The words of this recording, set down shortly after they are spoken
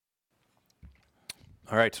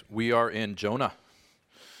All right, we are in Jonah.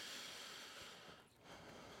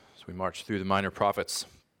 So we march through the minor prophets.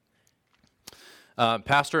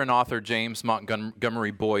 Pastor and author James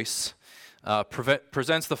Montgomery Boyce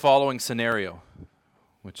presents the following scenario,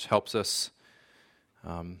 which helps us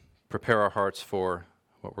prepare our hearts for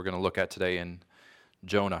what we're going to look at today in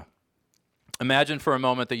Jonah. Imagine for a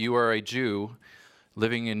moment that you are a Jew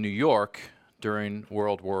living in New York during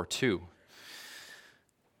World War II.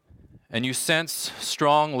 And you sense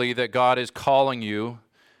strongly that God is calling you,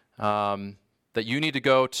 that you need to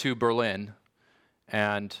go to Berlin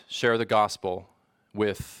and share the gospel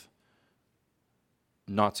with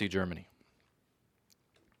Nazi Germany.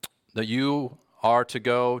 That you are to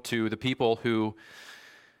go to the people who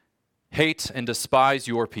hate and despise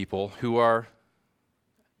your people, who are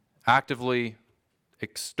actively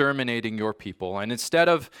exterminating your people. And instead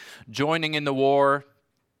of joining in the war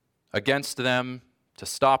against them, to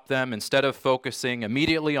stop them, instead of focusing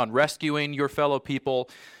immediately on rescuing your fellow people,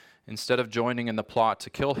 instead of joining in the plot to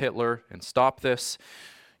kill Hitler and stop this,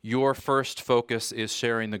 your first focus is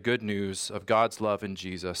sharing the good news of God's love in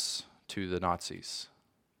Jesus to the Nazis.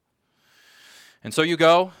 And so you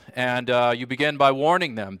go and you begin by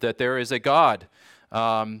warning them that there is a God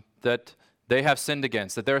that they have sinned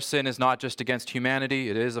against, that their sin is not just against humanity,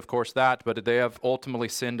 it is of course that, but they have ultimately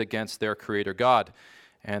sinned against their Creator God,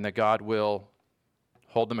 and that God will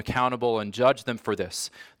hold them accountable and judge them for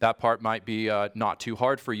this. That part might be not too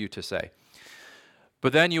hard for you to say.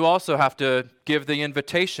 But then you also have to give the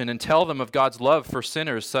invitation and tell them of God's love for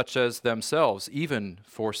sinners such as themselves, even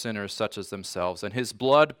for sinners such as themselves, and His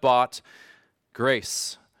blood-bought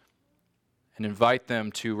grace, and invite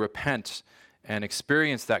them to repent and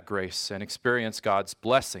experience that grace and experience God's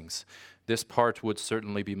blessings. This part would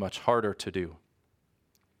certainly be much harder to do.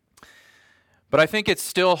 But I think it's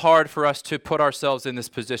still hard for us to put ourselves in this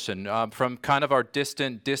position. From kind of our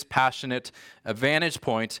distant, dispassionate vantage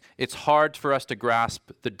point, it's hard for us to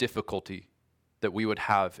grasp the difficulty that we would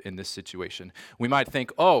have in this situation. We might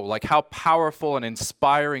think, oh, like how powerful and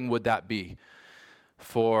inspiring would that be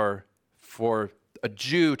for a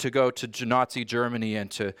Jew to go to Nazi Germany and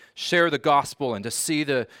to share the gospel and to see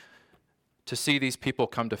these people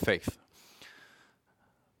come to faith.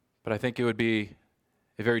 But I think it would be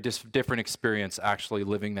a very different experience actually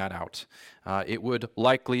living that out. We would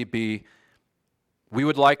likely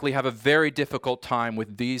have a very difficult time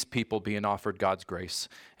with these people being offered God's grace.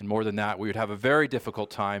 And more than that, we would have a very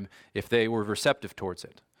difficult time if they were receptive towards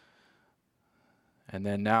it. And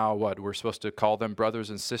then now what? We're supposed to call them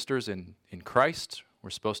brothers and sisters in Christ.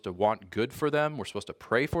 We're supposed to want good for them. We're supposed to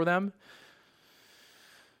pray for them.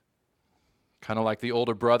 Kind of like the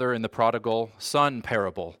older brother in the prodigal son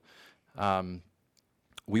parable.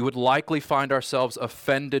 We would likely find ourselves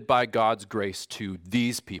offended by God's grace to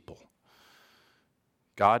these people.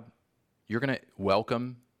 God, you're going to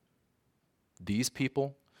welcome these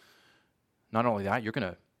people. Not only that, you're going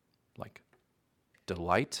to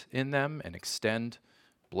delight in them and extend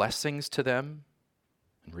blessings to them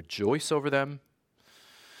and rejoice over them.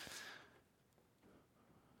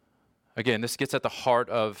 Again, this gets at the heart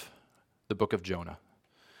of the book of Jonah.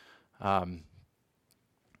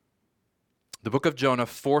 The book of Jonah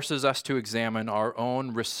forces us to examine our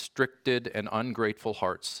own restricted and ungrateful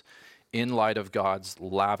hearts in light of God's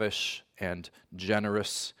lavish and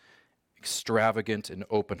generous, extravagant and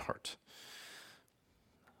open heart.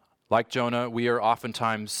 Like Jonah, we are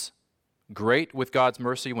oftentimes great with God's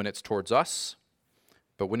mercy when it's towards us,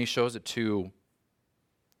 but when He shows it to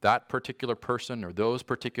that particular person or those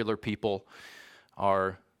particular people,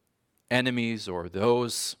 our enemies or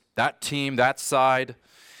that team, that side,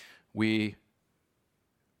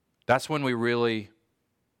 that's when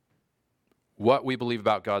what we believe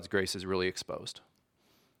about God's grace is really exposed.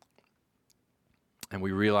 And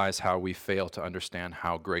we realize how we fail to understand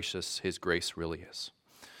how gracious His grace really is.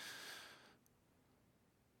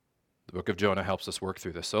 The book of Jonah helps us work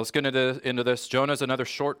through this. So let's get into this. Jonah is another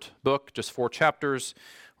short book, just 4 chapters.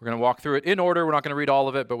 We're going to walk through it in order. We're not going to read all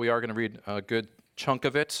of it, but we are going to read a good chunk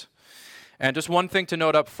of it. And just one thing to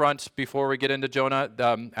note up front before we get into Jonah,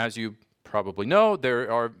 as you probably know, there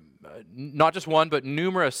are not just one, but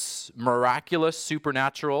numerous miraculous,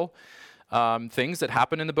 supernatural things that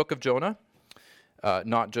happen in the book of Jonah.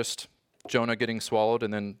 Not just Jonah getting swallowed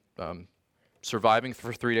and then surviving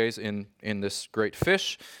for 3 days in this great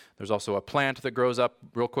fish. There's also a plant that grows up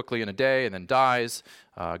real quickly in a day and then dies.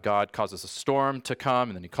 God causes a storm to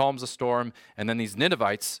come, and then He calms the storm. And then these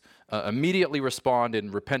Ninevites immediately respond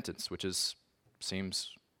in repentance, which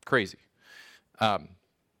seems crazy.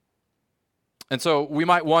 And so we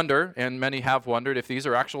might wonder, and many have wondered, if these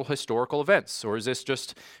are actual historical events, or is this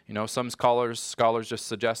just, some scholars just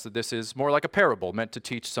suggest that this is more like a parable meant to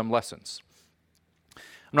teach some lessons.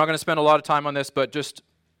 I'm not going to spend a lot of time on this, but just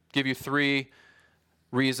give you 3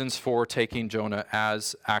 reasons for taking Jonah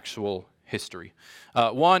as actual history.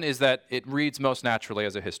 One is that it reads most naturally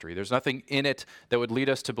as a history. There's nothing in it that would lead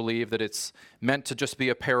us to believe that it's meant to just be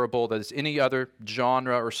a parable that is any other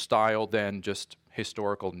genre or style than just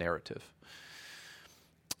historical narrative.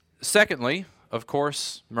 Secondly, of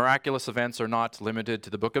course, miraculous events are not limited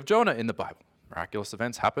to the book of Jonah in the Bible. Miraculous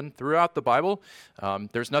events happen throughout the Bible.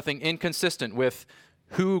 There's nothing inconsistent with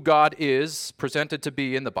who God is presented to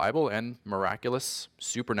be in the Bible and miraculous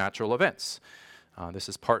supernatural events. This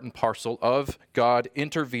is part and parcel of God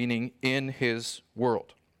intervening in his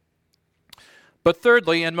world. But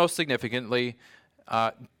thirdly, and most significantly,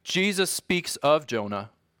 Jesus speaks of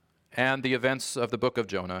Jonah and the events of the book of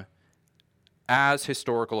Jonah as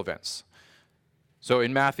historical events. So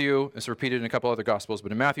in Matthew, it's repeated in a couple other Gospels,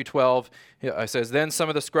 but in Matthew 12, it says, "Then some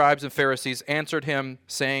of the scribes and Pharisees answered him,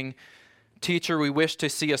 saying, 'Teacher, we wish to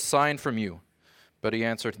see a sign from you.' But he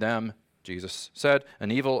answered them," Jesus said, "An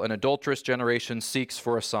evil and adulterous generation seeks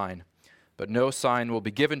for a sign, but no sign will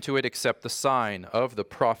be given to it except the sign of the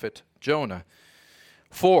prophet Jonah.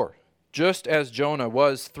 For just as Jonah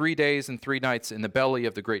was 3 days and 3 nights in the belly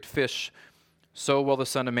of the great fish, so will the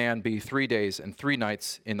Son of Man be 3 days and 3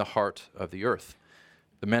 nights in the heart of the earth.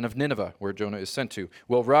 The men of Nineveh, where Jonah is sent to,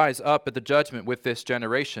 will rise up at the judgment with this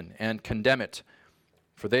generation and condemn it,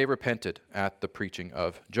 for they repented at the preaching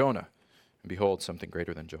of Jonah. And behold, something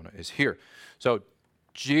greater than Jonah is here." So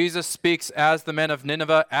Jesus speaks as the men of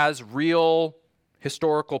Nineveh, as real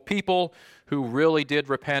historical people who really did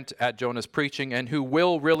repent at Jonah's preaching and who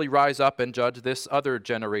will really rise up and judge this other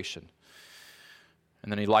generation.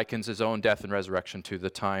 And then he likens his own death and resurrection to the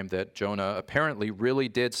time that Jonah apparently really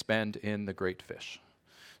did spend in the great fish.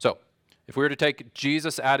 So, if we were to take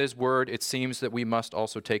Jesus at his word, it seems that we must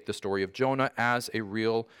also take the story of Jonah as a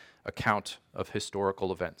real account of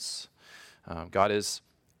historical events. God is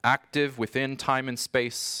active within time and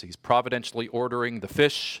space. He's providentially ordering the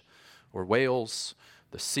fish or whales,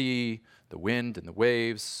 the sea, the wind and the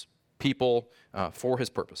waves, people, for his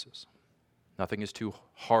purposes. Nothing is too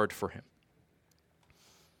hard for him.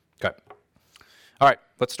 Okay. All right,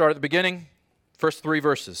 let's start at the beginning. First 3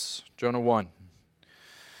 verses, Jonah 1.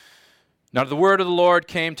 "Now the word of the Lord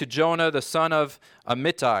came to Jonah, the son of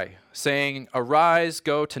Amittai, saying, 'Arise,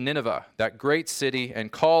 go to Nineveh, that great city,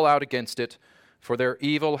 and call out against it, for their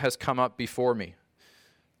evil has come up before me.'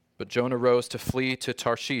 But Jonah rose to flee to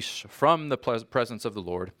Tarshish from the presence of the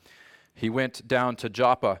Lord. He went down to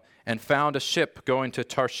Joppa and found a ship going to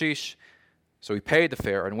Tarshish. So he paid the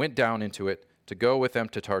fare and went down into it to go with them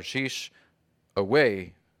to Tarshish,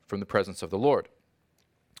 away from the presence of the Lord."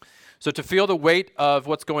 So to feel the weight of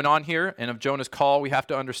what's going on here and of Jonah's call, we have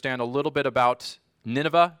to understand a little bit about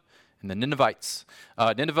Nineveh and the Ninevites.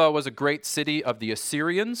 Nineveh was a great city of the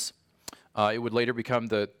Assyrians. It would later become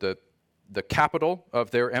the capital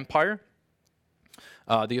of their empire.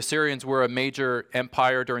 The Assyrians were a major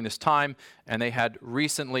empire during this time, and they had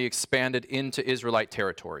recently expanded into Israelite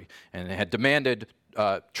territory, and they had demanded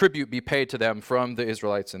tribute be paid to them from the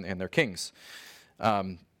Israelites and their kings.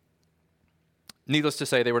 Needless to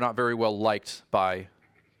say, they were not very well liked by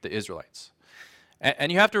the Israelites.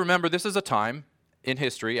 And you have to remember, this is a time in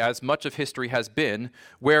history, as much of history has been,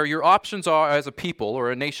 where your options are as a people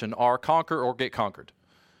or a nation are conquer or get conquered.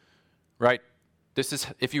 Right? This is,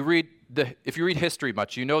 if you read history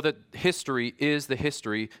much, you know that history is the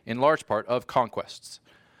history, in large part, of conquests,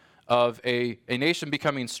 of a nation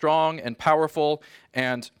becoming strong and powerful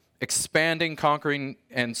and expanding, conquering,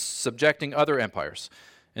 and subjecting other empires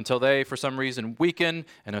until they, for some reason, weaken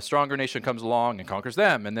and a stronger nation comes along and conquers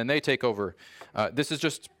them, and then they take over. This is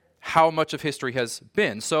just how much of history has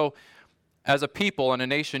been. So as a people and a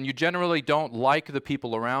nation, you generally don't like the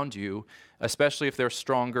people around you, especially if they're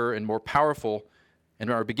stronger and more powerful and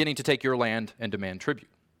are beginning to take your land and demand tribute.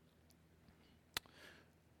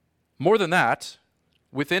 More than that,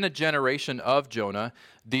 within a generation of Jonah,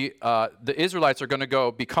 the Israelites are going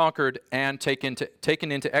to be conquered and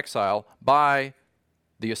taken into exile by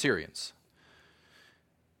the Assyrians.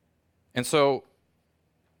 And so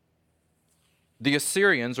the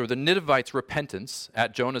Assyrians, or the Ninevites' repentance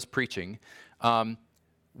at Jonah's preaching,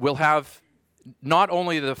 will have not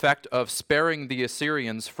only the effect of sparing the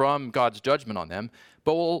Assyrians from God's judgment on them,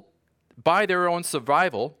 but will, by their own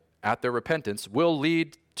survival at their repentance, will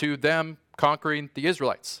lead to them conquering the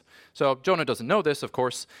Israelites. So Jonah doesn't know this, of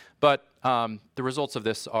course, but the results of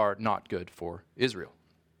this are not good for Israel.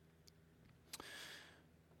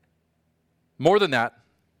 More than that,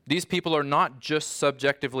 these people are not just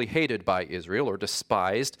subjectively hated by Israel or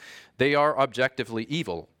despised, they are objectively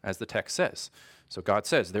evil, as the text says. So God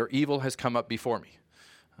says, their evil has come up before me.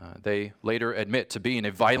 They later admit to being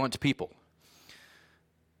a violent people.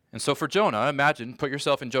 And so for Jonah, imagine, put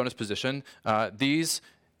yourself in Jonah's position. These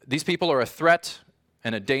people are a threat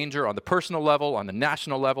and a danger on the personal level, on the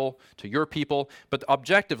national level, to your people. But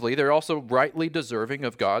objectively, they're also rightly deserving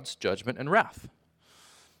of God's judgment and wrath.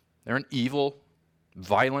 They're an evil,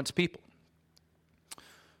 violent people.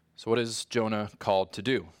 So what is Jonah called to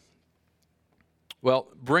do? Well,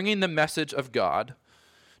 bringing the message of God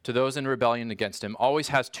to those in rebellion against him always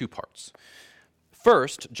has two parts.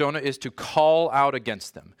 First, Jonah is to call out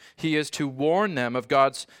against them. He is to warn them of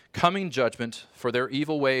God's coming judgment for their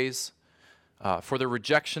evil ways, for their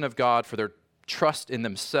rejection of God, for their trust in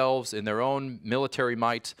themselves, in their own military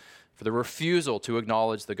might, for the refusal to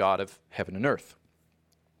acknowledge the God of heaven and earth.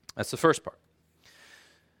 That's the first part.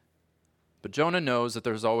 But Jonah knows that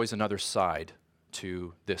there's always another side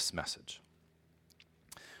to this message.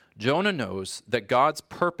 Jonah knows that God's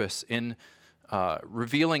purpose in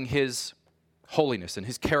revealing his holiness and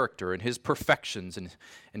his character and his perfections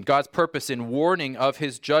and God's purpose in warning of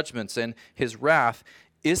his judgments and his wrath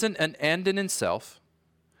isn't an end in itself,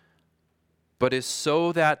 but is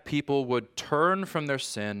so that people would turn from their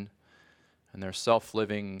sin and their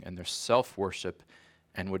self-living and their self-worship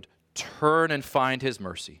and would turn and find his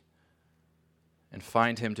mercy and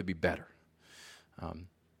find him to be better.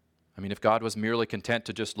 If God was merely content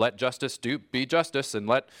to just let justice be justice and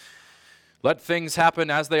let things happen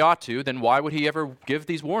as they ought to, then why would he ever give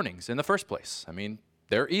these warnings in the first place?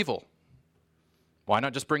 They're evil. Why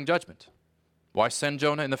not just bring judgment? Why send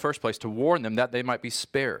Jonah in the first place to warn them that they might be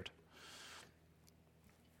spared?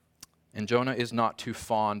 And Jonah is not too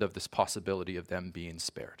fond of this possibility of them being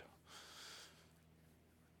spared.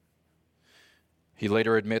 He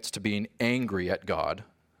later admits to being angry at God,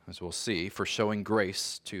 as we'll see, for showing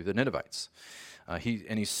grace to the Ninevites.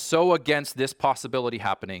 He's so against this possibility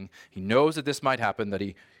happening, he knows that this might happen, that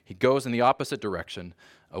he goes in the opposite direction,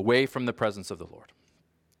 away from the presence of the Lord.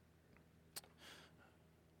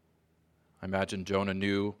 I imagine Jonah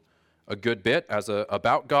knew a good bit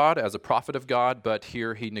about God, as a prophet of God, but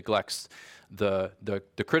here he neglects the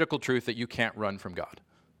critical truth that you can't run from God.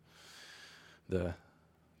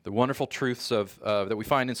 The wonderful truths that we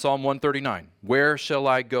find in Psalm 139. Where shall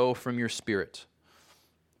I go from your spirit?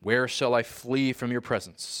 Where shall I flee from your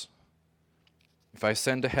presence? If I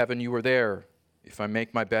ascend to heaven, you are there. If I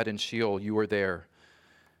make my bed in Sheol, you are there.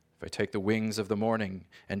 If I take the wings of the morning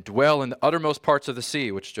and dwell in the uttermost parts of the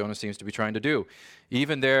sea, which Jonah seems to be trying to do,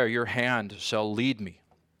 even there your hand shall lead me.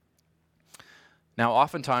 Now,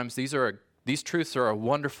 oftentimes, these truths are a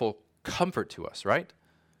wonderful comfort to us, right?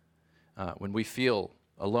 When we feel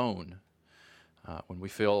alone, when we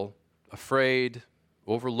feel afraid,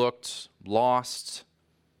 overlooked, lost,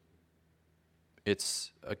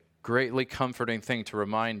 it's a greatly comforting thing to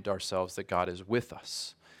remind ourselves that God is with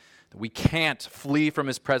us, that we can't flee from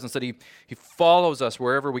his presence, that he follows us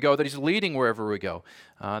wherever we go, that he's leading wherever we go,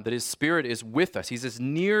 that his Spirit is with us. He's as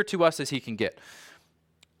near to us as he can get.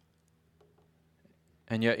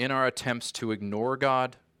 And yet in our attempts to ignore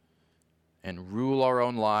God and rule our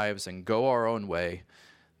own lives and go our own way,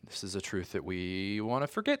 this is a truth that we want to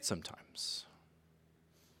forget sometimes.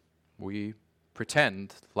 We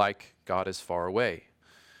pretend like God is far away,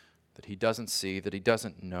 that he doesn't see, that he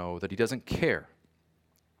doesn't know, that he doesn't care.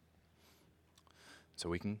 So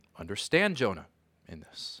we can understand Jonah in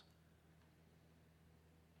this.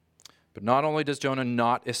 But not only does Jonah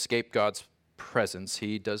not escape God's presence,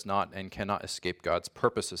 he does not and cannot escape God's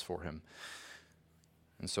purposes for him.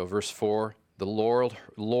 And so verse 4, the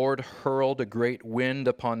Lord hurled a great wind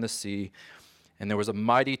upon the sea, and there was a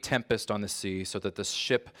mighty tempest on the sea, so that the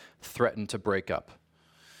ship threatened to break up.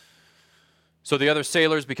 So the other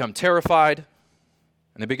sailors become terrified,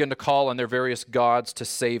 and they begin to call on their various gods to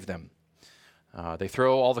save them. They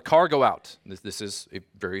throw all the cargo out. This is a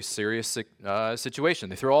very serious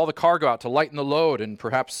situation. They throw all the cargo out to lighten the load and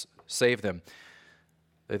perhaps save them.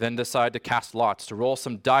 They then decide to cast lots, to roll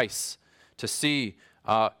some dice, to see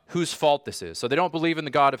whose fault this is. So they don't believe in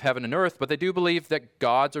the God of heaven and earth, but they do believe that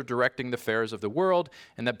gods are directing the affairs of the world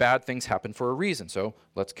and that bad things happen for a reason. So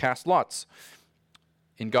let's cast lots.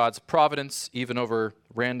 In God's providence, even over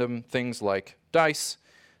random things like dice,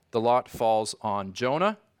 the lot falls on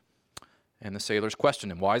Jonah, and the sailors question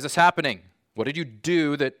him, why is this happening? What did you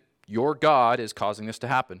do that your God is causing this to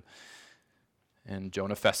happen? And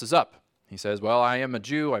Jonah fesses up. He says, well, I am a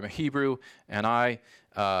Jew, I'm a Hebrew, and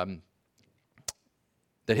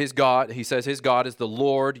That his God, he says his God is the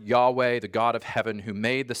Lord Yahweh, the God of heaven, who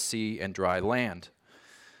made the sea and dry land.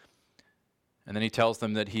 And then he tells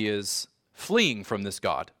them that he is fleeing from this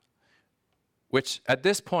God, which at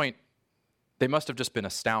this point, they must have just been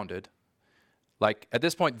astounded. Like, at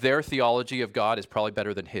this point, their theology of God is probably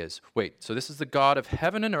better than his. Wait, so this is the God of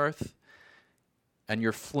heaven and earth, and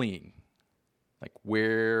you're fleeing. Like,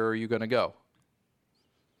 where are you going to go?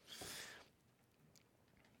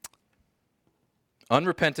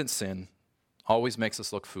 Unrepentant sin always makes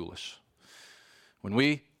us look foolish. When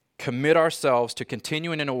we commit ourselves to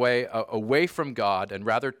continuing in a way away from God and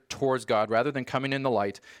rather towards God, rather than coming in the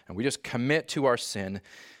light, and we just commit to our sin,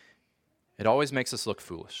 it always makes us look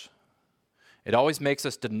foolish. It always makes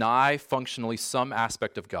us deny functionally some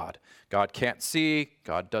aspect of God. God can't see,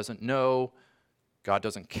 God doesn't know, God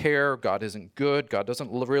doesn't care, God isn't good, God doesn't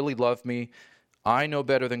really love me. I know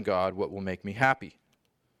better than God what will make me happy.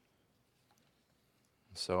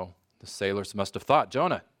 So the sailors must have thought,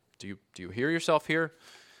 Jonah, do you hear yourself here?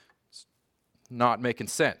 It's not making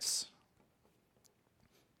sense.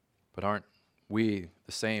 But aren't we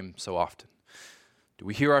the same so often? Do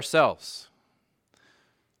we hear ourselves?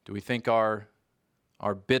 Do we think our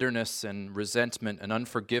bitterness and resentment and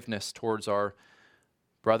unforgiveness towards our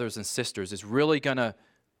brothers and sisters is really going to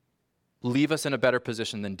leave us in a better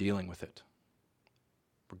position than dealing with it,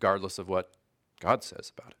 regardless of what God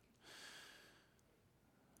says about it?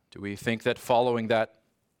 Do we think that following that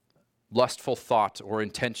lustful thought or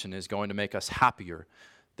intention is going to make us happier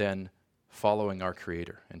than following our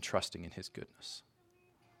Creator and trusting in His goodness?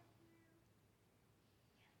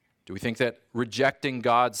 Do we think that rejecting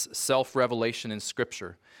God's self-revelation in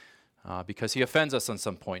Scripture because He offends us on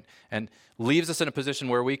some point and leaves us in a position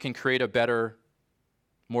where we can create a better,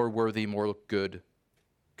 more worthy, more good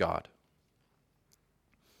God?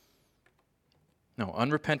 No,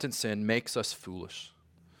 unrepentant sin makes us foolish.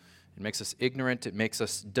 It makes us ignorant, it makes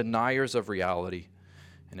us deniers of reality,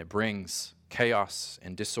 and it brings chaos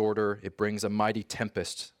and disorder. It brings a mighty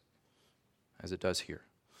tempest, as it does here.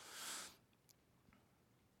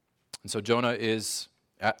 And so Jonah is,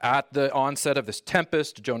 at the onset of this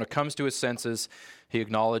tempest, Jonah comes to his senses. He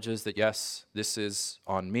acknowledges that, yes, this is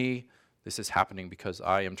on me. This is happening because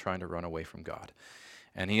I am trying to run away from God.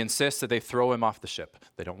 And he insists that they throw him off the ship.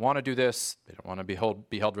 They don't want to do this. They don't want to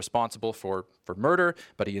be held responsible for murder,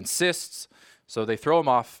 but he insists. So they throw him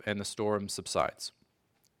off, and the storm subsides.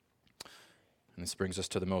 And this brings us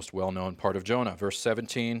to the most well-known part of Jonah, verse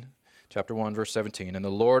 17, chapter 1, verse 17. And the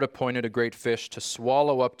Lord appointed a great fish to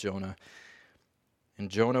swallow up Jonah. And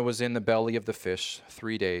Jonah was in the belly of the fish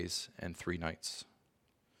 3 days and 3 nights.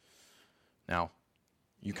 Now,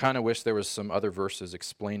 you kind of wish there was some other verses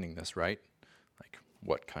explaining this, right? Like,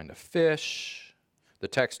 what kind of fish? The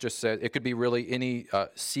text just said it could be really any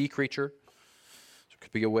sea creature. So it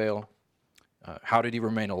could be a whale. How did he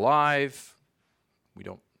remain alive? We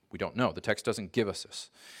don't know. The text doesn't give us this.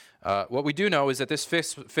 What we do know is that this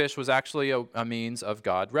fish was actually a means of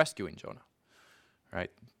God rescuing Jonah. Right?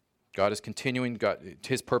 God is continuing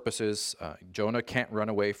His purposes. Jonah can't run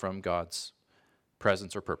away from God's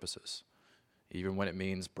presence or purposes, even when it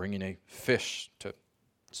means bringing a fish to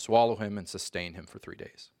swallow him and sustain him for 3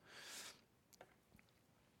 days.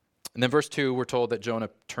 And then verse 2, we're told that Jonah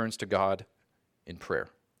turns to God in prayer.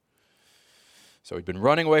 So he'd been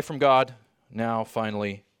running away from God. Now,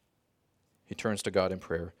 finally, he turns to God in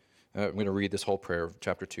prayer. I'm going to read this whole prayer of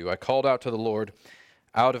chapter 2. I called out to the Lord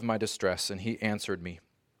out of my distress, and he answered me.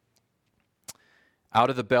 Out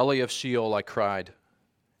of the belly of Sheol I cried,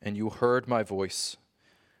 and you heard my voice.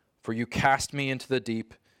 For you cast me into the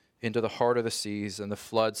deep, into the heart of the seas, and the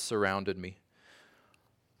floods surrounded me.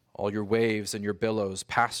 All your waves and your billows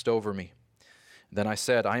passed over me. Then I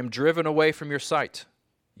said, I am driven away from your sight,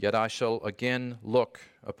 yet I shall again look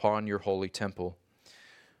upon your holy temple.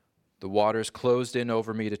 The waters closed in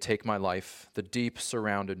over me to take my life. The deep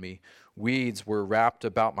surrounded me. Weeds were wrapped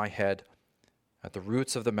about my head. At the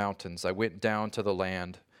roots of the mountains I went down to the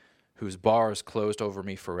land, whose bars closed over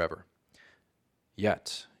me forever.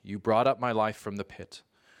 Yet you brought up my life from the pit.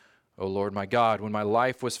 O Lord my God, when my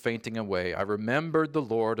life was fainting away, I remembered the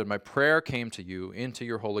Lord, and my prayer came to you into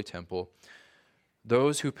your holy temple.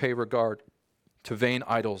 Those who pay regard to vain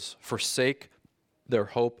idols forsake their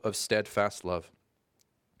hope of steadfast love.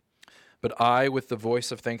 But I, with the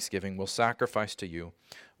voice of thanksgiving, will sacrifice to you.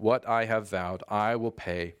 What I have vowed, I will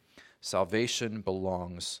pay. Salvation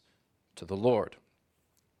belongs to the Lord.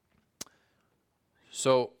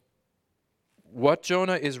 So, what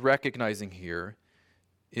Jonah is recognizing here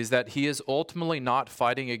is that he is ultimately not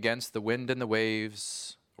fighting against the wind and the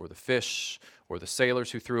waves, or the fish, or the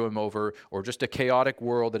sailors who threw him over, or just a chaotic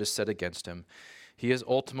world that is set against him. he is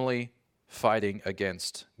ultimately fighting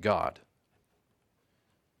against God.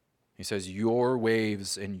 He says, your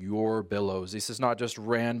waves and your billows. This is not just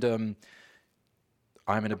random,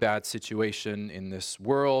 I'm in a bad situation in this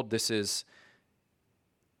world. It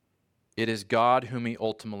is God whom he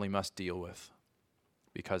ultimately must deal with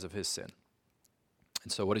because of his sin.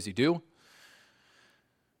 And so what does he do?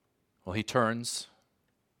 Well, he turns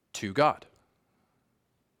to God.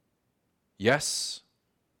 Yes,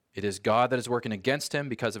 it is God that is working against him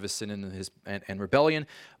because of his sin and rebellion,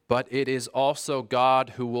 but it is also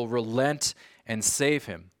God who will relent and save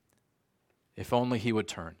him if only he would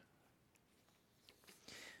turn.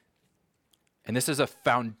 And this is a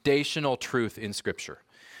foundational truth in Scripture.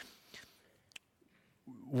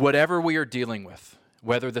 Whatever we are dealing with,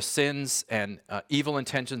 whether the sins and evil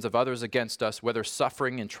intentions of others against us, whether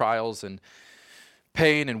suffering and trials and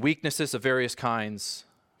pain and weaknesses of various kinds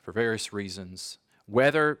for various reasons,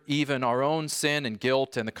 whether even our own sin and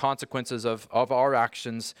guilt and the consequences of our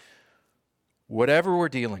actions, whatever we're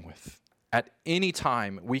dealing with, at any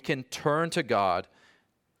time we can turn to God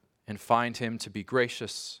and find him to be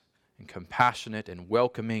gracious and compassionate and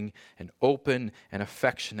welcoming and open and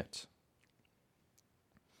affectionate.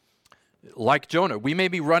 Like Jonah, we may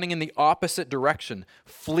be running in the opposite direction,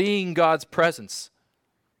 fleeing God's presence,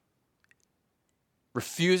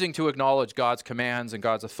 refusing to acknowledge God's commands and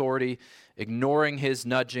God's authority, ignoring his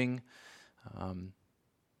nudging.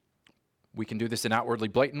 We can do this in outwardly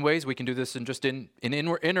blatant ways. We can do this in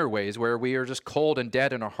inner ways where we are just cold and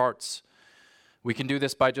dead in our hearts. We can do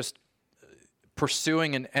this by just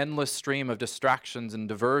pursuing an endless stream of distractions and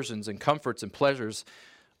diversions and comforts and pleasures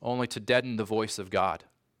only to deaden the voice of God,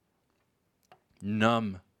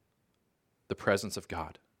 numb the presence of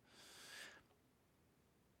God.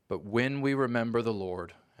 But when we remember the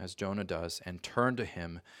Lord, as Jonah does, and turn to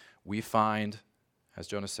him, we find, as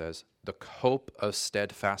Jonah says, the hope of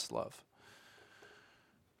steadfast love.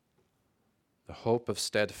 The hope of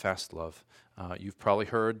steadfast love. You've probably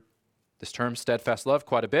heard this term steadfast love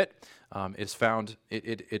quite a bit. It's found,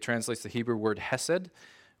 it translates the Hebrew word hesed,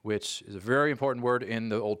 which is a very important word in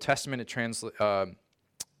the Old Testament. It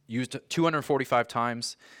used 245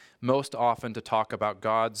 times, most often to talk about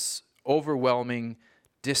God's overwhelming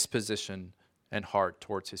disposition and heart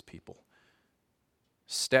towards his people.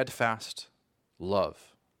 Steadfast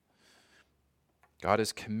love. God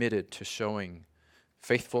is committed to showing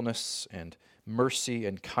faithfulness and mercy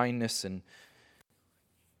and kindness and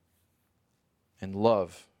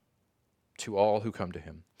love to all who come to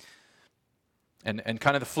him. And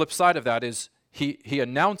kind of the flip side of that is he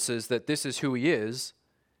announces that this is who he is,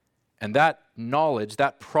 and that knowledge,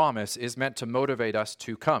 that promise is meant to motivate us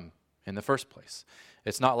to come in the first place.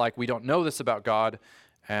 It's not like we don't know this about God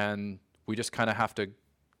and we just kind of have to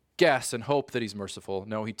guess and hope that he's merciful.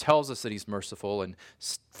 No, he tells us that he's merciful and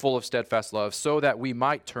full of steadfast love so that we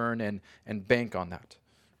might turn and bank on that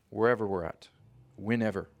wherever we're at,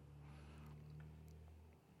 whenever.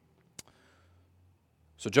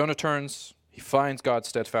 So Jonah turns, he finds God's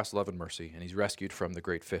steadfast love and mercy, and he's rescued from the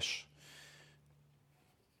great fish.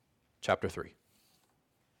 Chapter 3,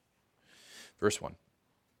 verse 1.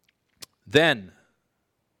 Then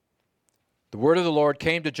the word of the Lord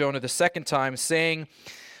came to Jonah the second time, saying,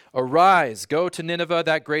 Arise, go to Nineveh,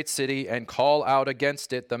 that great city, and call out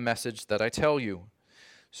against it the message that I tell you.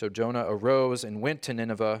 So Jonah arose and went to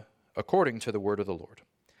Nineveh according to the word of the Lord.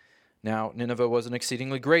 Now Nineveh was an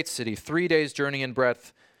exceedingly great city, 3 days' journey in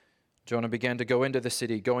breadth. Jonah began to go into the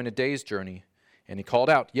city, going a day's journey. And he called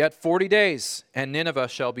out, Yet 40 days, and Nineveh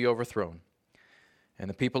shall be overthrown. And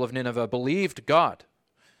the people of Nineveh believed God.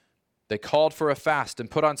 They called for a fast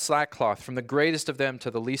and put on sackcloth, from the greatest of them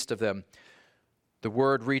to the least of them. The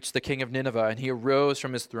word reached the king of Nineveh, and he arose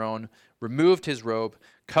from his throne, removed his robe,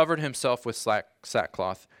 covered himself with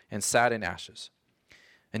sackcloth, and sat in ashes.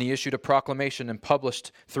 And he issued a proclamation and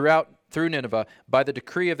published through Nineveh, by the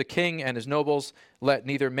decree of the king and his nobles, let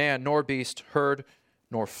neither man nor beast, herd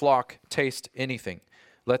nor flock taste anything.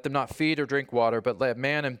 Let them not feed or drink water, but let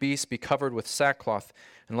man and beast be covered with sackcloth,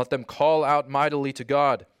 and let them call out mightily to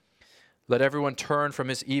God. Let everyone turn from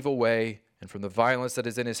his evil way and from the violence that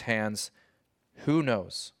is in his hands. Who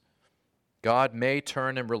knows? God may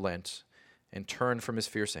turn and relent and turn from his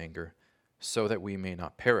fierce anger, so that we may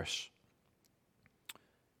not perish.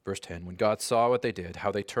 Verse 10, when God saw what they did,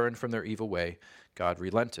 how they turned from their evil way, God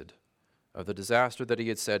relented of the disaster that he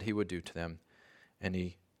had said he would do to them, and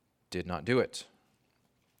he did not do it.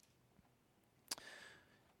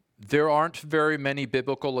 There aren't very many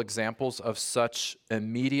biblical examples of such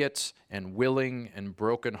immediate and willing and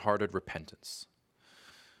broken-hearted repentance.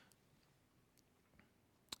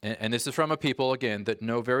 And this is from a people, again, that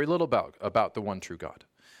know very little about the one true God.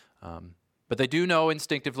 But they do know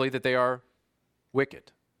instinctively that they are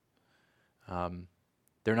wicked.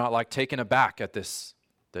 They're not like taken aback at this,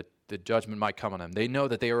 that the judgment might come on them. They know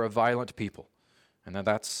that they are a violent people and that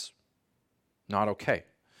that's not okay.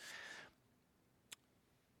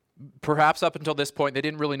 Perhaps up until this point, they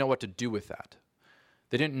didn't really know what to do with that.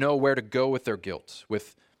 They didn't know where to go with their guilt,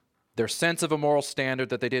 with their sense of a moral standard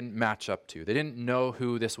that they didn't match up to. They didn't know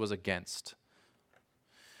who this was against.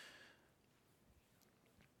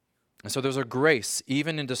 And so there's a grace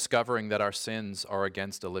even in discovering that our sins are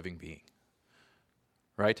against a living being.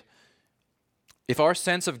 Right? If our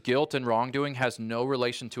sense of guilt and wrongdoing has no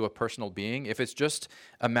relation to a personal being, if it's just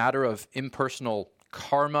a matter of impersonal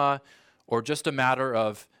karma or just a matter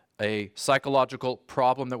of a psychological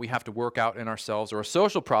problem that we have to work out in ourselves or a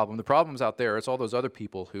social problem, the problem's out there, it's all those other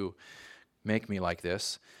people who make me like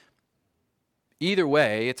this. Either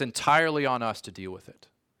way, it's entirely on us to deal with it.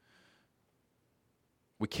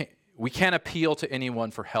 We can't appeal to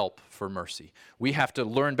anyone for help, for mercy. We have to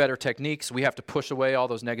learn better techniques. We have to push away all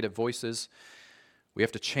those negative voices. We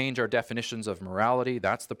have to change our definitions of morality.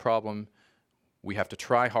 That's the problem. We have to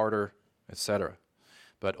try harder, etc.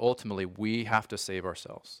 But ultimately, we have to save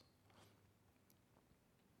ourselves.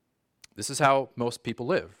 This is how most people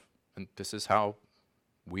live, and this is how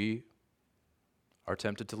we are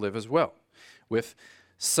tempted to live as well, with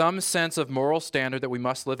some sense of moral standard that we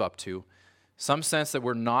must live up to, some sense that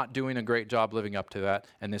we're not doing a great job living up to that,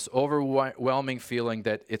 and this overwhelming feeling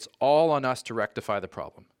that it's all on us to rectify the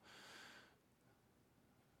problem.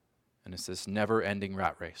 And it's this never-ending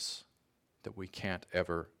rat race that we can't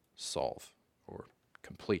ever solve or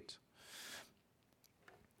complete.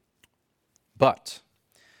 But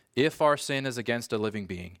if our sin is against a living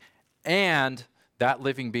being, and that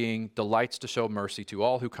living being delights to show mercy to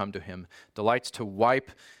all who come to him, delights to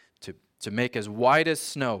wipe, to make as white as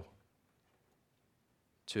snow,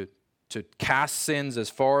 to cast sins as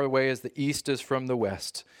far away as the east is from the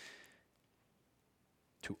west,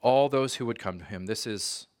 to all those who would come to him. This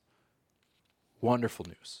is wonderful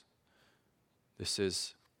news. This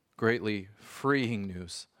is greatly freeing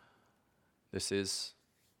news. This is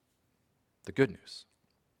the good news.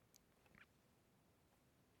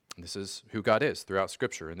 This is who God is throughout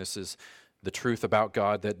Scripture, and this is the truth about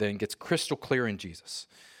God that then gets crystal clear in Jesus.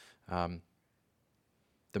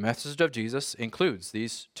 The message of Jesus includes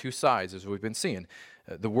these two sides, as we've been seeing.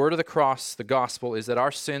 The word of the cross, the gospel, is that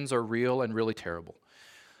our sins are real and really terrible.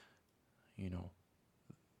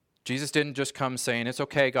 Jesus didn't just come saying, it's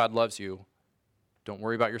okay, God loves you. Don't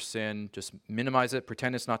worry about your sin. Just minimize it,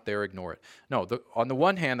 pretend it's not there, ignore it. No, on the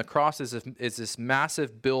one hand, the cross is this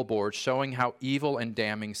massive billboard showing how evil and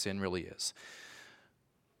damning sin really is.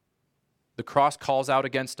 The cross calls out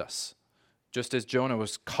against us, just as Jonah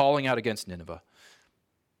was calling out against Nineveh.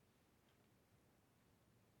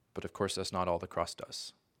 But of course, that's not all the cross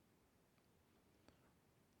does.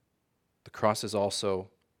 The cross is also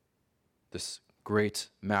this great,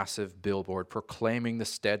 massive billboard proclaiming the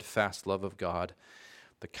steadfast love of God,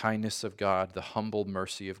 the kindness of God, the humble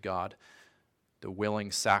mercy of God, the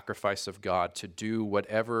willing sacrifice of God to do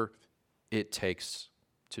whatever it takes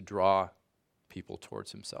to draw people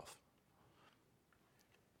towards himself.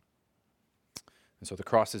 And so the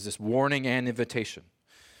cross is this warning and invitation.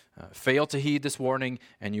 Fail to heed this warning,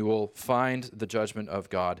 and you will find the judgment of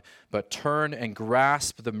God. But turn and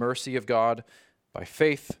grasp the mercy of God by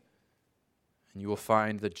faith, and you will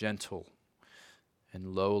find the gentle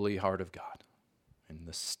and lowly heart of God and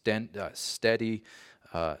the steady,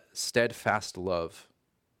 steadfast love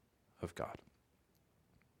of God.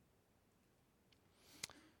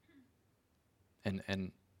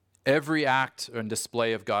 And every act and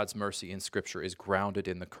display of God's mercy in Scripture is grounded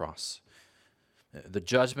in the cross. The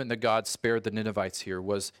judgment that God spared the Ninevites here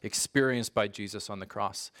was experienced by Jesus on the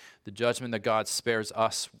cross. The judgment that God spares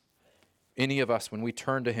us, any of us, when we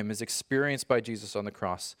turn to him, is experienced by Jesus on the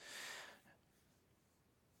cross.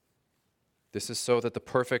 This is so that the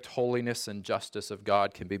perfect holiness and justice of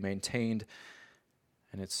God can be maintained,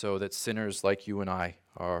 and it's so that sinners like you and I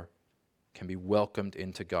can be welcomed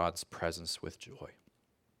into God's presence with joy.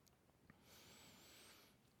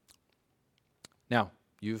 Now,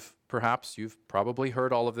 you've probably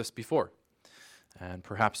heard all of this before, and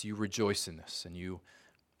perhaps you rejoice in this, and you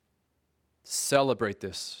celebrate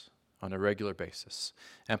this on a regular basis.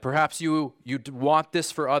 And perhaps you want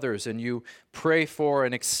this for others, and you pray for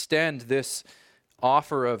and extend this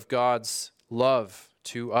offer of God's love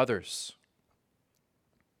to others.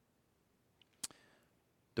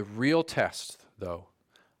 The real test, though,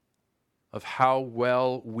 of how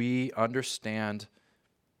well we understand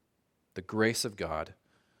the grace of God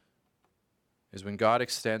is when God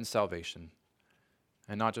extends salvation,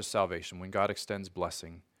 and not just salvation, when God extends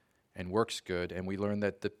blessing and works good, and we learn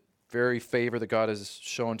that the very favor that God has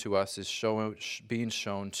shown to us is being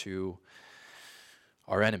shown to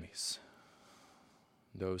our enemies,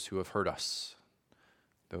 those who have hurt us,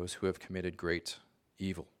 those who have committed great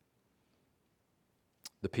evil,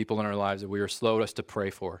 the people in our lives that we are slowest to pray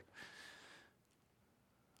for,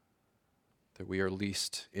 that we are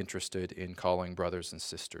least interested in calling brothers and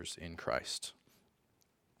sisters in Christ.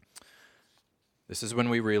 This is when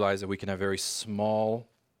we realize that we can have very small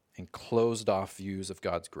and closed-off views of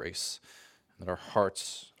God's grace, and that our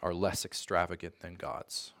hearts are less extravagant than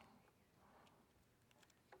God's.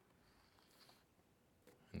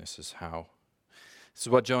 And this is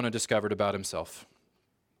what Jonah discovered about himself.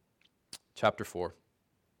 Chapter 4.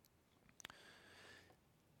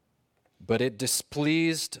 But it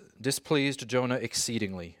displeased Jonah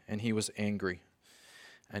exceedingly, and he was angry.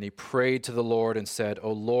 And he prayed to the Lord and said,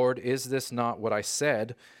 "O Lord, is this not what I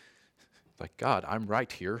said?" Like, God, I'm right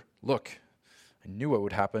here. Look, I knew what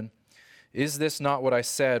would happen. "Is this not what I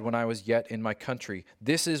said when I was yet in my country?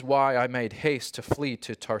 This is why I made haste to flee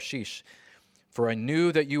to Tarshish. For I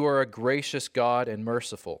knew that you are a gracious God and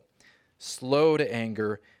merciful, slow to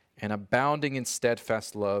anger and abounding in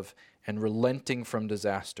steadfast love and relenting from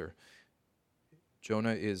disaster."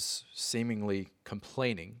 Jonah is seemingly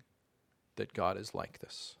complaining that God is like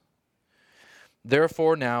this.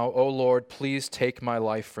 "Therefore now, O Lord, please take my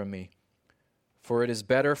life from me, for it is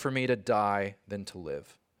better for me to die than to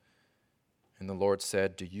live." And the Lord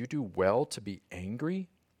said, "Do you do well to be angry?"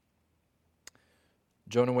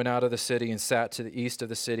 Jonah went out of the city and sat to the east of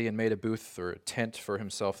the city and made a booth or a tent for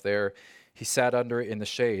himself there. He sat under it in the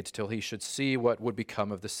shade till he should see what would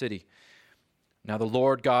become of the city. Now the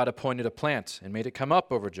Lord God appointed a plant and made it come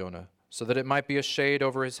up over Jonah, so that it might be a shade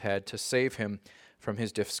over his head to save him from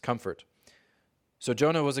his discomfort. So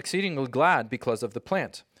Jonah was exceedingly glad because of the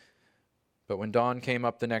plant. But when dawn came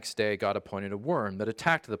up the next day, God appointed a worm that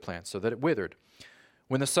attacked the plant so that it withered.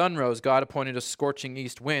 When the sun rose, God appointed a scorching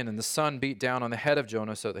east wind, and the sun beat down on the head of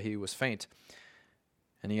Jonah so that he was faint.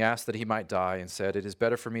 And he asked that he might die and said, "It is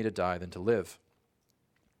better for me to die than to live."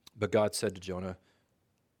 But God said to Jonah,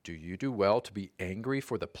 "Do you do well to be angry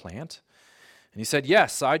for the plant?" And he said,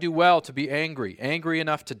 "Yes, I do well to be angry, angry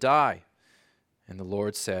enough to die." And the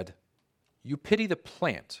Lord said, "You pity the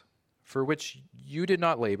plant, for which you did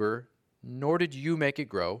not labor, nor did you make it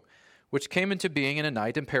grow, which came into being in a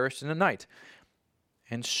night and perished in a night.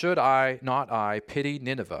 And should I pity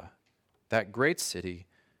Nineveh, that great city,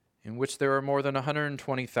 in which there are more than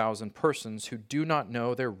 120,000 persons who do not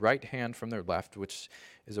know their right hand from their left," which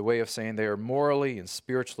is a way of saying they are morally and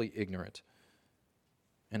spiritually ignorant,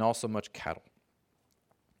 "and also much cattle."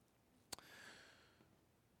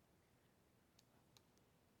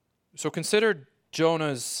 So consider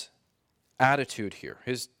Jonah's attitude here,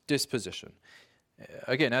 his disposition.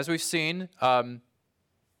 Again, as we've seen,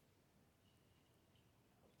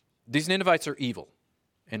 these Ninevites are evil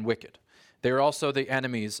and wicked. They are also the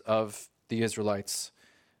enemies of the Israelites.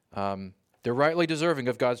 They're rightly deserving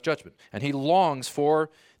of God's judgment. And he longs for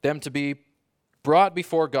them to be brought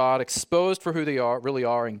before God, exposed for who they really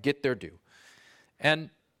are, and get their due. And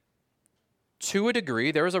to a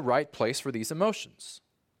degree, there is a right place for these emotions.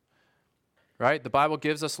 Right? The Bible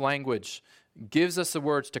gives us language, gives us the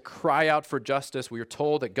words to cry out for justice. We are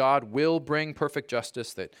told that God will bring perfect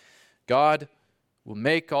justice, that God will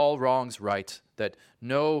make all wrongs right, that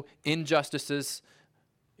no injustices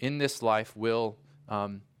in this life will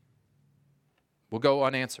go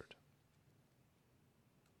unanswered.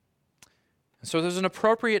 And so there's an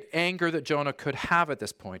appropriate anger that Jonah could have at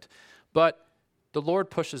this point, but the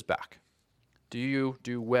Lord pushes back. Do you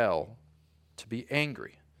do well to be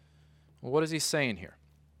angry? Well, what is he saying here?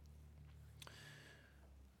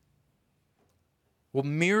 Well,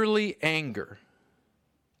 merely anger,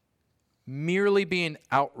 merely being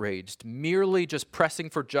outraged, merely just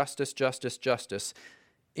pressing for justice,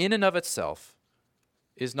 in and of itself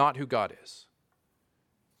is not who God is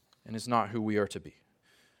and is not who we are to be.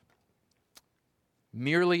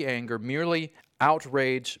 Merely anger, merely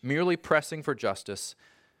outrage, merely pressing for justice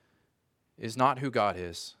is not who God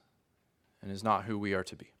is and is not who we are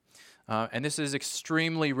to be. And this is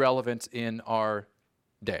extremely relevant in our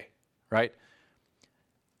day, right?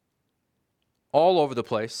 All over the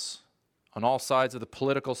place, on all sides of the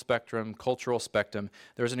political spectrum, cultural spectrum,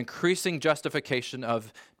 there's an increasing justification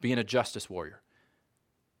of being a justice warrior.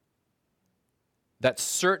 That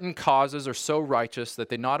certain causes are so righteous that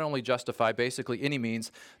they not only justify basically any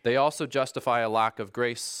means, they also justify a lack of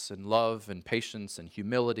grace and love and patience and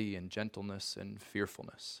humility and gentleness and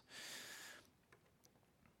fearfulness.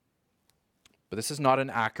 But this is not an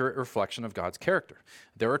accurate reflection of God's character.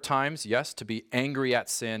 There are times, yes, to be angry at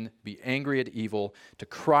sin, be angry at evil, to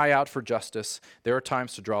cry out for justice. There are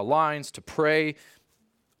times to draw lines, to pray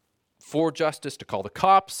for justice, to call the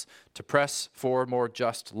cops, to press for more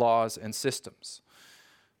just laws and systems.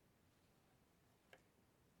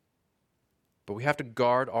 But we have to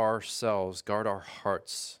guard ourselves, guard our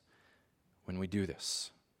hearts when we do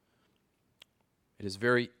this. It is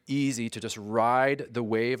very easy to just ride the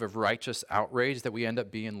wave of righteous outrage that we end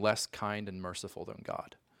up being less kind and merciful than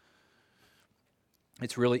God.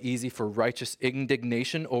 It's really easy for righteous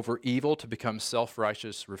indignation over evil to become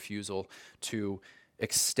self-righteous refusal to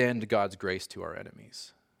extend God's grace to our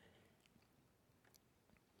enemies.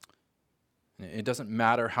 It doesn't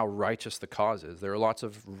matter how righteous the cause is. There are lots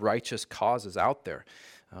of righteous causes out there.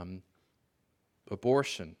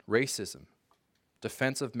 Abortion, racism,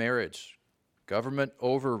 defense of marriage, government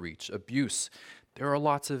overreach, abuse. There are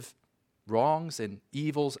lots of wrongs and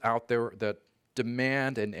evils out there that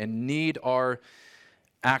demand and need our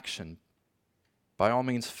action. By all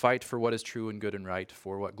means, fight for what is true and good and right,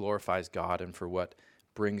 for what glorifies God and for what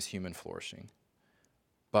brings human flourishing.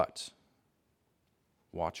 But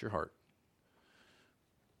watch your heart.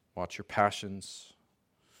 Watch your passions.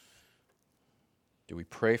 Do we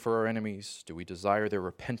pray for our enemies? Do we desire their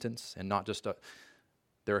repentance and not just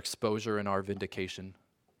their exposure and our vindication?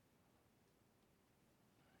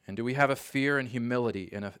 And do we have a fear and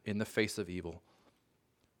humility in the face of evil,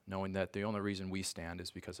 knowing that the only reason we stand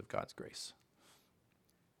is because of God's grace?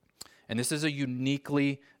 And this is a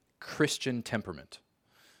uniquely Christian temperament,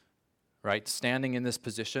 right? Standing in this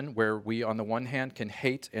position where we, on the one hand, can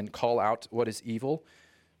hate and call out what is evil,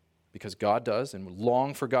 because God does, and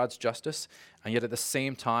long for God's justice, and yet at the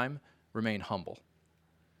same time remain humble.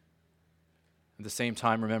 At the same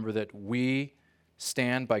time, remember that we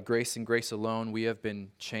stand by grace and grace alone. We have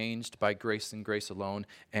been changed by grace and grace alone,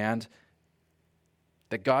 and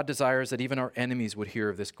that God desires that even our enemies would hear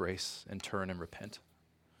of this grace and turn and repent.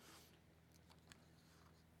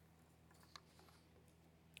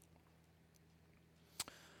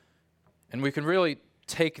 And we can really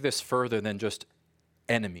take this further than just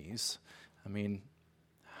enemies. I mean,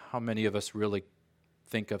 how many of us really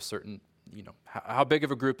think of certain, how big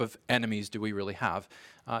of a group of enemies do we really have?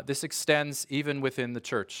 This extends even within the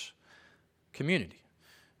church community.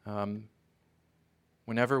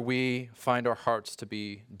 Whenever we find our hearts to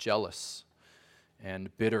be jealous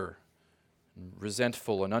and bitter, and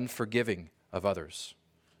resentful and unforgiving of others,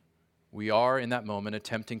 we are in that moment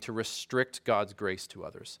attempting to restrict God's grace to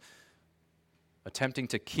others, attempting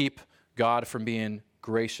to keep God from being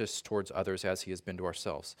gracious towards others as he has been to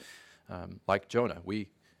ourselves. Like Jonah, we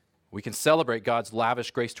can celebrate God's lavish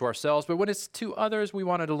grace to ourselves, but when it's to others, we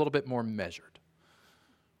want it a little bit more measured.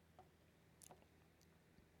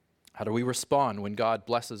 How do we respond when God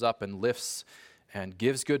blesses up and lifts and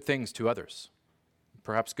gives good things to others?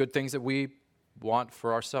 Perhaps good things that we want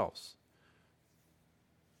for ourselves.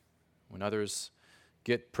 When others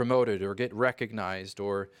get promoted or get recognized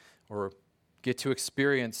or get to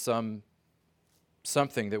experience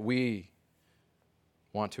something that we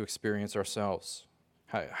want to experience ourselves.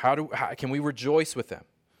 How can we rejoice with them?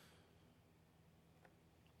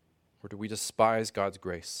 Or do we despise God's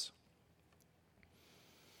grace?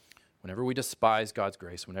 Whenever we despise God's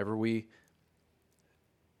grace, whenever we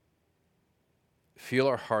feel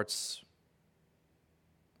our hearts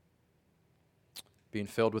being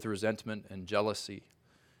filled with resentment and jealousy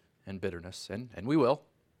and bitterness, and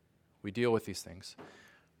we deal with these things.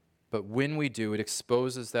 But when we do, it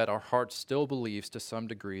exposes that our heart still believes to some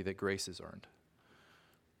degree that grace is earned.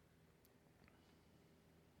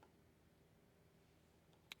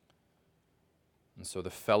 And so the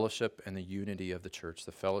fellowship and the unity of the church,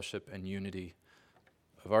 the fellowship and unity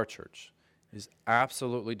of our church, is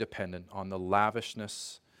absolutely dependent on the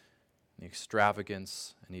lavishness, the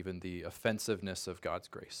extravagance, and even the offensiveness of God's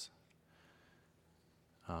grace.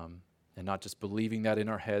 And not just believing that in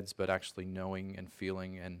our heads, but actually knowing and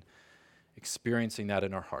feeling and experiencing that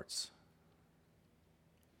in our hearts.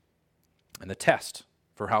 And the test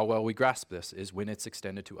for how well we grasp this is when it's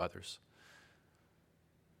extended to others.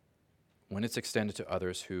 When it's extended to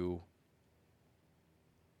others who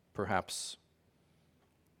perhaps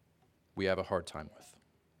we have a hard time with,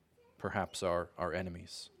 perhaps our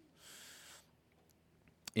enemies.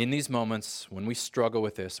 In these moments, when we struggle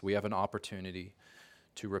with this, we have an opportunity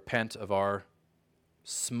to repent of our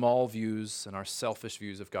small views and our selfish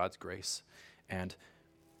views of God's grace and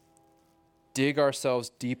dig ourselves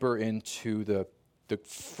deeper into the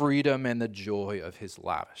freedom and the joy of his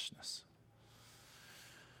lavishness.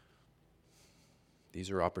 These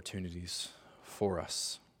are opportunities for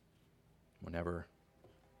us whenever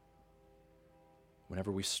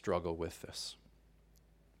we struggle with this.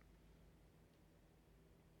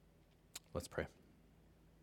 Let's pray.